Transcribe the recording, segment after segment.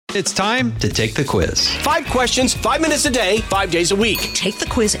It's time to take the quiz. 5 questions, 5 minutes a day, 5 days a week. Take the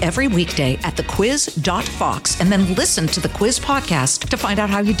quiz every weekday at thequiz.fox and then listen to the quiz podcast to find out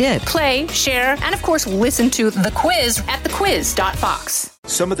how you did. Play, share, and of course, listen to The Quiz at thequiz.fox.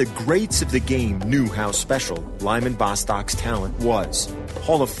 Some of the greats of the game knew how special Lyman Bostock's talent was.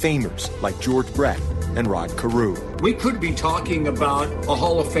 Hall of Famers like George Brett and Rod Carew. We could be talking about a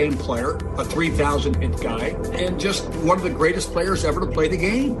Hall of Fame player, a 3,000 hit guy, and just one of the greatest players ever to play the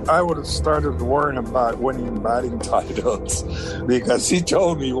game. I would have started worrying about winning batting titles because he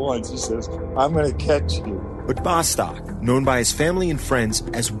told me once, he says, I'm going to catch you. But Bostock, known by his family and friends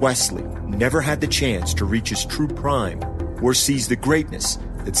as Wesley, never had the chance to reach his true prime or seize the greatness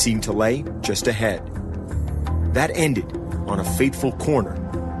that seemed to lay just ahead. That ended on a fateful corner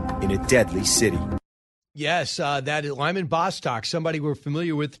in a deadly city. Yes, that is Lyman Bostock, somebody we're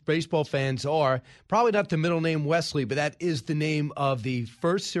familiar with, baseball fans are. Probably not the middle name Wesley, but that is the name of the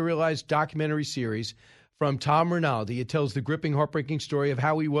first serialized documentary series from Tom Rinaldi. It tells the gripping, heartbreaking story of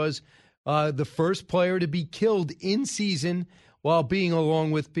how he was the first player to be killed in season while being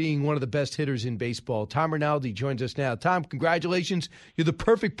one of the best hitters in baseball. Tom Rinaldi joins us now. Tom, congratulations. You're the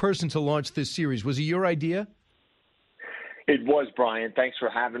perfect person to launch this series. Was it your idea? It was, Brian. Thanks for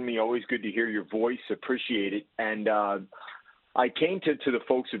having me. Always good to hear your voice. Appreciate it. And I came to the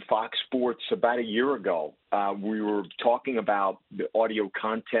folks at Fox Sports about a year ago. We were talking about the audio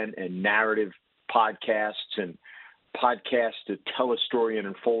content and narrative podcasts and podcasts to tell a story and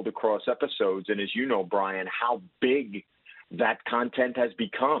unfold across episodes. And as you know, Brian, how big that content has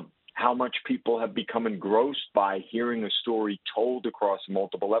become, how much people have become engrossed by hearing a story told across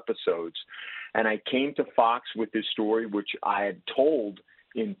multiple episodes. And I came to Fox with this story, which I had told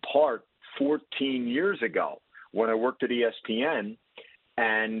in part 14 years ago when I worked at ESPN,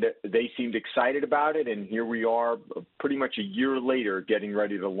 and they seemed excited about it. And here we are pretty much a year later getting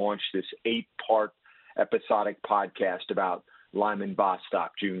ready to launch this 8-part episodic podcast about Lyman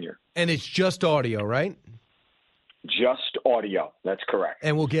Bostock Jr. And it's just audio, right? Just audio. That's correct.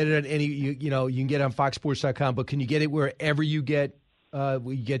 And we'll get it on you can get it on foxsports.com, but can you get it wherever you get your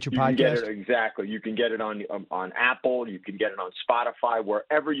podcast? Can get it, exactly. You can get it on Apple. You can get it on Spotify,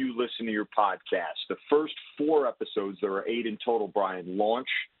 wherever you listen to your podcast. The first 4 episodes, there are 8 in total, Brian, launch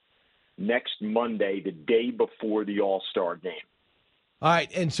next Monday, the day before the All-Star game. All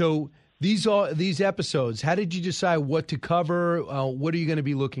right. And so these episodes, how did you decide what to cover? What are you going to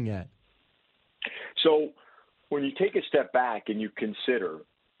be looking at? So when you take a step back and you consider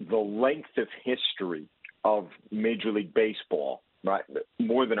the length of history of Major League Baseball, right,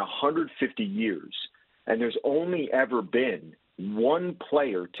 more than 150 years, and there's only ever been one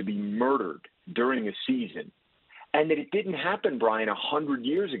player to be murdered during a season, and that it didn't happen, Brian, 100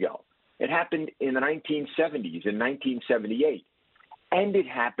 years ago. It happened in the 1970s, in 1978, and it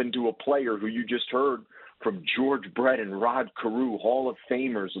happened to a player who you just heard from, George Brett and Rod Carew, Hall of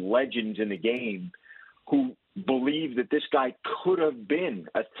Famers, legends in the game, who believed that this guy could have been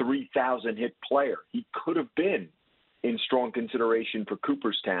a 3,000 hit player. He could have been in strong consideration for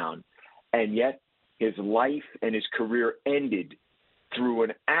Cooperstown, and yet his life and his career ended through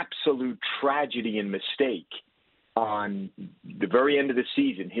an absolute tragedy and mistake on the very end of the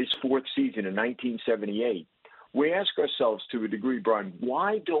season, his 4th season in 1978. We ask ourselves to a degree, Brian,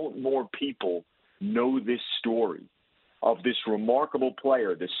 why don't more people know this story of this remarkable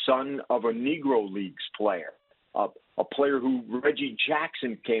player, the son of a Negro Leagues player, a player who Reggie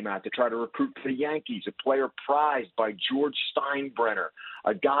Jackson came out to try to recruit for the Yankees, a player prized by George Steinbrenner,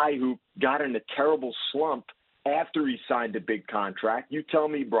 a guy who got in a terrible slump after he signed a big contract. You tell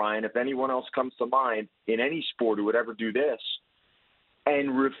me, Brian, if anyone else comes to mind in any sport who would ever do this,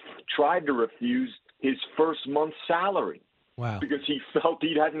 and tried to refuse his first month's salary. Wow. Because he felt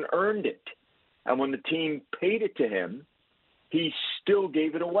he hadn't earned it. And when the team paid it to him, he still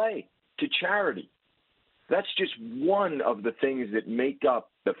gave it away to charity. That's just one of the things that make up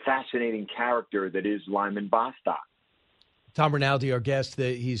the fascinating character that is Lyman Bostock. Tom Rinaldi, our guest,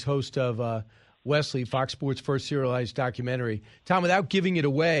 he's host of Wesley, Fox Sports' first serialized documentary. Tom, without giving it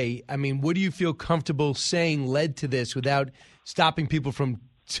away, I mean, what do you feel comfortable saying led to this without stopping people from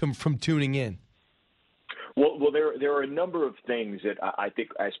tuning in? Well, there are a number of things that I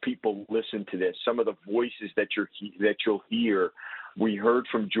think as people listen to this, some of the voices that you'll hear. We heard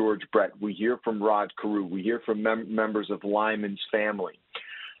from George Brett. We hear from Rod Carew. We hear from members of Lyman's family.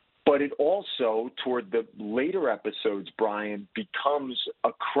 But it also, toward the later episodes, Brian, becomes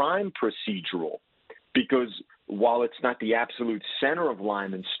a crime procedural because while it's not the absolute center of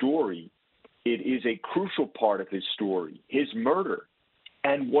Lyman's story, it is a crucial part of his story, his murder,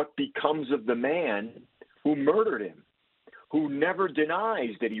 and what becomes of the man who murdered him, who never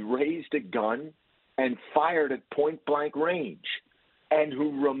denies that he raised a gun and fired at point-blank range, and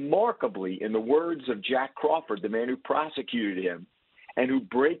who remarkably, in the words of Jack Crawford, the man who prosecuted him, and who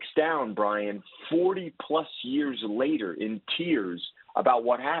breaks down, Brian, 40-plus years later in tears about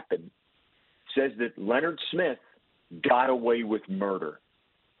what happened, says that Leonard Smith got away with murder.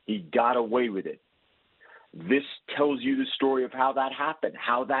 He got away with it. This tells you the story of how that happened,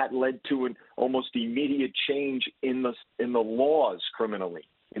 how that led to an almost immediate change in the laws criminally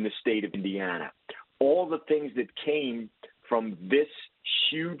in the state of Indiana. All the things that came from this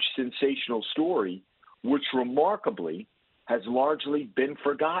huge sensational story, which remarkably has largely been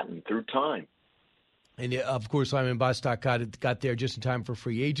forgotten through time. And, of course, Lyman Bostock got there just in time for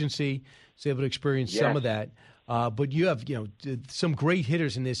free agency, was able to experience some of that. But you have, some great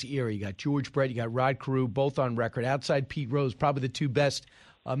hitters in this era. You got George Brett, you got Rod Carew, both on record. Outside Pete Rose, probably the two best,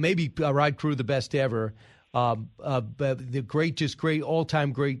 maybe Rod Carew the best ever. But the great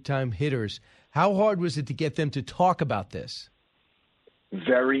all-time great-time hitters. How hard was it to get them to talk about this?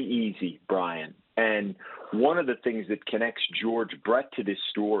 Very easy, Brian. And one of the things that connects George Brett to this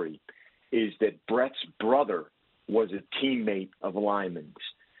story is that Brett's brother was a teammate of Lyman's.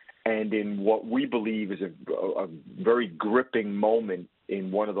 And in what we believe is a very gripping moment in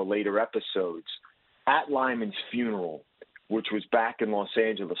one of the later episodes, at Lyman's funeral, which was back in Los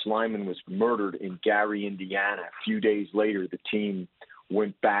Angeles, Lyman was murdered in Gary, Indiana. A few days later, the team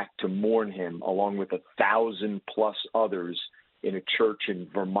went back to mourn him, along with 1,000-plus others in a church in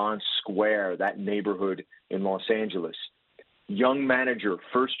Vermont Square, that neighborhood in Los Angeles. Young manager,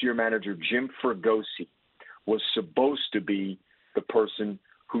 first-year manager Jim Fregosi was supposed to be the person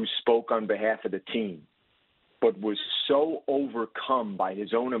who spoke on behalf of the team, but was so overcome by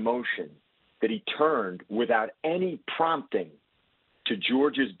his own emotion that he turned without any prompting to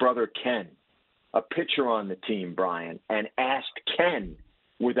George's brother Ken, a pitcher on the team, Brian, and asked Ken,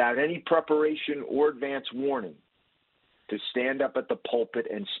 without any preparation or advance warning, to stand up at the pulpit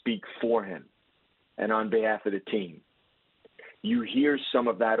and speak for him and on behalf of the team. You hear some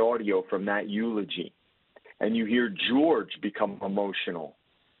of that audio from that eulogy, and you hear George become emotional,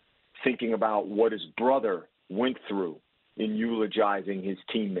 thinking about what his brother went through in eulogizing his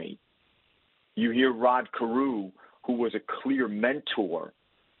teammate. You hear Rod Carew, who was a clear mentor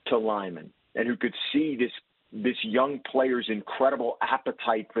to Lyman and who could see this young player's incredible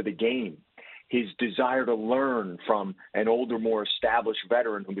appetite for the game, his desire to learn from an older, more established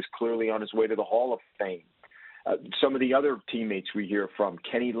veteran who was clearly on his way to the Hall of Fame. Some of the other teammates we hear from,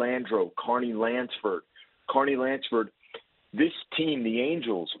 Kenny Landreau, Carney Lansford. Carney Lansford, this team, the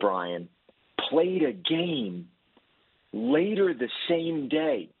Angels, Brian, played a game later the same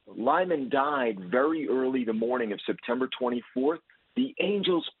day. Lyman died very early the morning of September 24th. The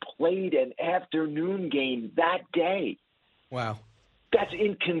Angels played an afternoon game that day. Wow. That's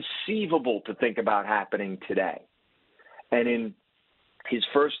inconceivable to think about happening today. And in his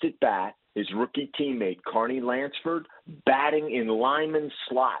first at-bat, his rookie teammate, Carney Lansford, batting in Lyman's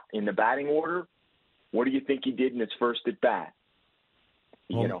slot in the batting order, what do you think he did in his first at-bat?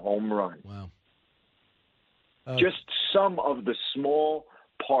 He hit a home run. Wow. Just some of the small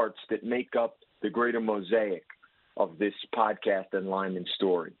parts that make up the greater mosaic of this podcast and Lyman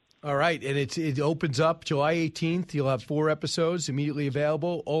story. All right, and it opens up July 18th. You'll have 4 episodes immediately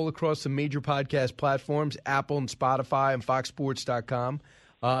available all across the major podcast platforms, Apple and Spotify and FoxSports.com,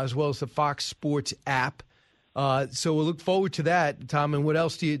 as well as the Fox Sports app. So we'll look forward to that, Tom. And what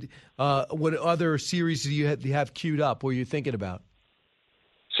else what other series do you have queued up? What are you thinking about?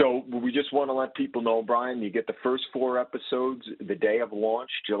 So we just want to let people know, Brian, you get the first 4 episodes the day of launch,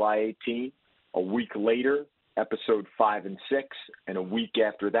 July 18th. A week later, episode 5 and 6, and a week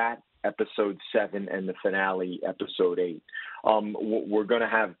after that, episode 7 and the finale, episode 8. We're going to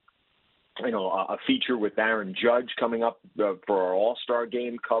have, a feature with Aaron Judge coming up for our All-Star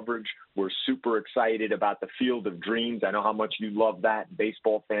Game coverage. We're super excited about the Field of Dreams. I know how much you love that.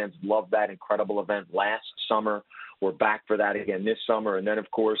 Baseball fans love that incredible event last summer. We're back for that again this summer. And then,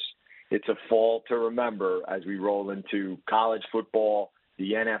 of course, it's a fall to remember as we roll into college football,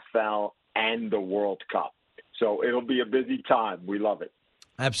 the NFL, and the World Cup. So it'll be a busy time. We love it.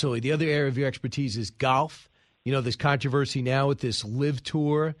 Absolutely. The other area of your expertise is golf. There's controversy now with this LIV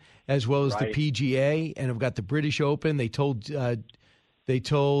Tour as well as the PGA, and I've got the British Open. They told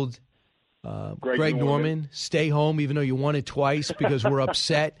Greg Norman, stay home even though you won it twice because we're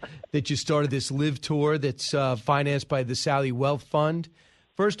upset that you started this LIV Tour that's financed by the Saudi Wealth Fund.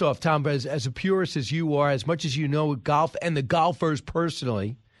 First off, Tom, as a purist as you are, as much as you know golf and the golfers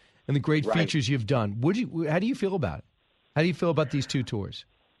personally and the great features you've done, how do you feel about it? How do you feel about these 2 tours?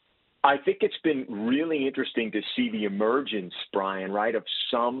 I think it's been really interesting to see the emergence, Brian, right, of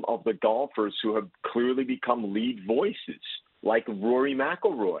some of the golfers who have clearly become lead voices, like Rory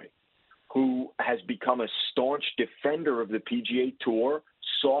McIlroy, who has become a staunch defender of the PGA Tour,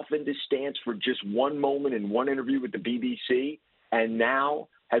 softened his stance for just one moment in one interview with the BBC, and now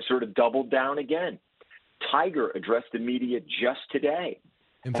has sort of doubled down again. Tiger addressed the media just today.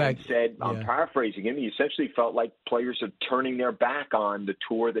 In fact, said, I'm paraphrasing him, he essentially felt like players are turning their back on the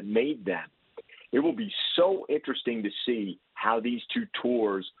tour that made them. It will be so interesting to see how these two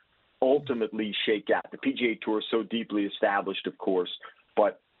tours ultimately shake out. The PGA Tour is so deeply established, of course,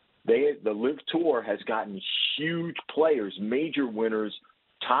 but the LIV Tour has gotten huge players, major winners,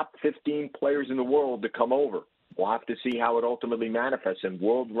 top 15 players in the world to come over. We'll have to see how it ultimately manifests, and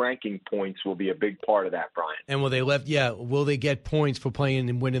world ranking points will be a big part of that, Brian. And will they get points for playing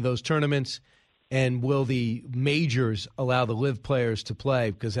and winning those tournaments? And will the majors allow the LIV players to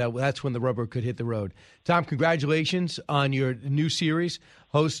play? Because that's when the rubber could hit the road. Tom, congratulations on your new series.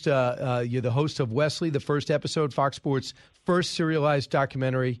 You're the host of Wesley, the first episode, Fox Sports' first serialized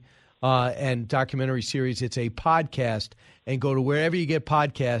documentary and documentary series. It's a podcast. And go to wherever you get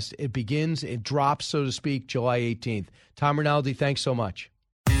podcasts. It drops, so to speak, July 18th. Tom Rinaldi, thanks so much.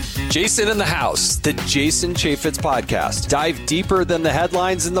 Jason in the House, the Jason Chaffetz Podcast. Dive deeper than the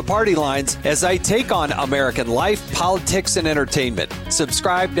headlines and the party lines as I take on American life, politics, and entertainment.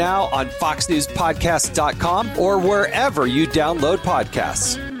 Subscribe now on foxnewspodcast.com or wherever you download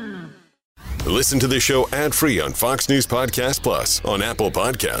podcasts. Listen to the show ad-free on Fox News Podcast Plus, on Apple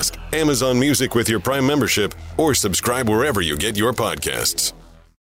Podcast, Amazon Music with your Prime membership, or subscribe wherever you get your podcasts.